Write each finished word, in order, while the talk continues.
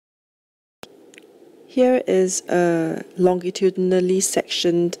Here is a longitudinally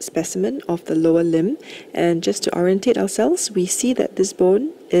sectioned specimen of the lower limb, and just to orientate ourselves, we see that this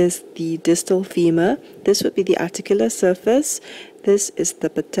bone is the distal femur. This would be the articular surface. This is the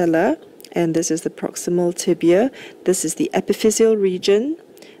patella, and this is the proximal tibia. This is the epiphyseal region,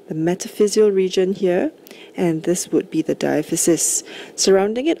 the metaphyseal region here, and this would be the diaphysis.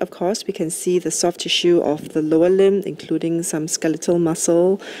 Surrounding it, of course, we can see the soft tissue of the lower limb, including some skeletal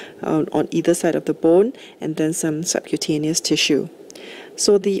muscle on either side of the bone, and then some subcutaneous tissue.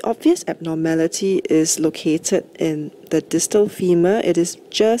 So the obvious abnormality is located in the distal femur. It is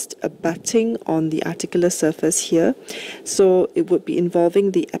just abutting on the articular surface here. So it would be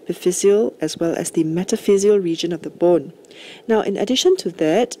involving the epiphyseal as well as the metaphyseal region of the bone. Now, in addition to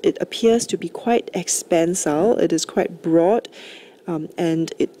that, it appears to be quite expansile. It is quite broad,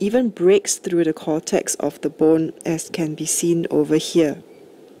 and it even breaks through the cortex of the bone, as can be seen over here.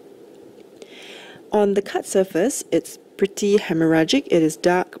 On the cut surface, it's pretty hemorrhagic. It is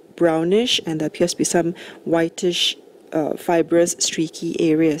dark brownish, and there appears to be some whitish, fibrous, streaky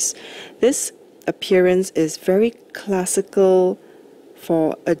areas. This appearance is very classical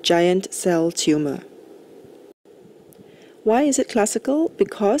for a giant cell tumour. Why is it classical?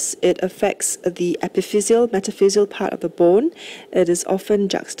 Because it affects the epiphyseal, metaphyseal part of the bone. It is often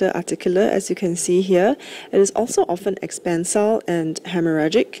juxta-articular, as you can see here. It is also often expansile and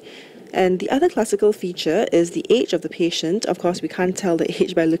hemorrhagic. And the other classical feature is the age of the patient. Of course, we can't tell the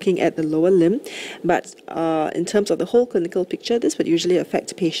age by looking at the lower limb, but in terms of the whole clinical picture, this would usually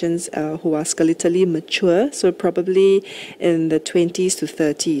affect patients who are skeletally mature, so probably in the 20s to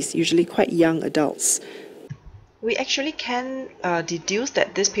 30s, usually quite young adults. We actually can deduce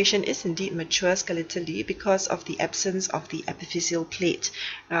that this patient is indeed mature skeletally because of the absence of the epiphyseal plate,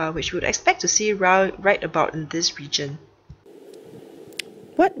 which we would expect to see right about in this region.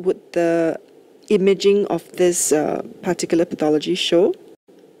 What would the imaging of this particular pathology show?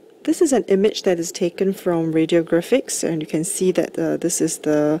 This is an image that is taken from radiographics, and you can see that this is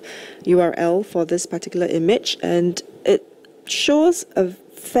the URL for this particular image, and it shows a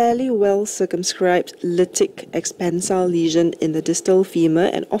fairly well circumscribed lytic expansile lesion in the distal femur,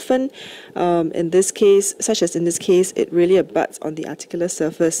 and often in this case, such as in this case, it really abuts on the articular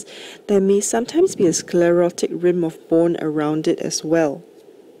surface. There may sometimes be a sclerotic rim of bone around it as well.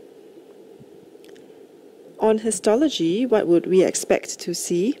 On histology, what would we expect to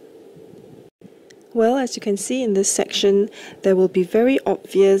see? Well, as you can see in this section, there will be very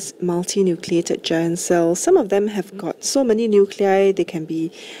obvious multinucleated giant cells. Some of them have got so many nuclei, they can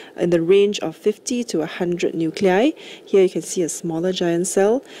be in the range of 50 to 100 nuclei. Here you can see a smaller giant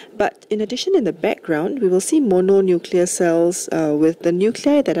cell. But in addition, in the background, we will see mononuclear cells with the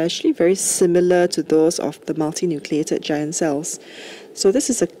nuclei that are actually very similar to those of the multinucleated giant cells. So this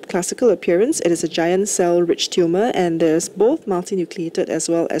is a classical appearance. It is a giant cell-rich tumour, and there's both multinucleated as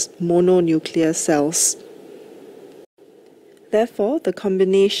well as mononuclear cells. Therefore, the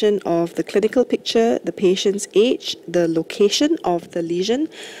combination of the clinical picture, the patient's age, the location of the lesion,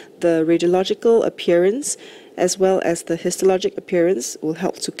 the radiological appearance, as well as the histologic appearance will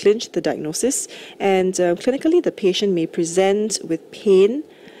help to clinch the diagnosis. And clinically, the patient may present with pain,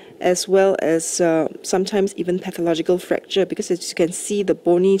 as well as sometimes even pathological fracture, because as you can see, the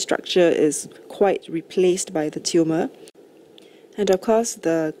bony structure is quite replaced by the tumour. And of course,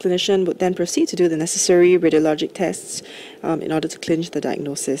 the clinician would then proceed to do the necessary radiologic tests in order to clinch the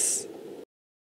diagnosis.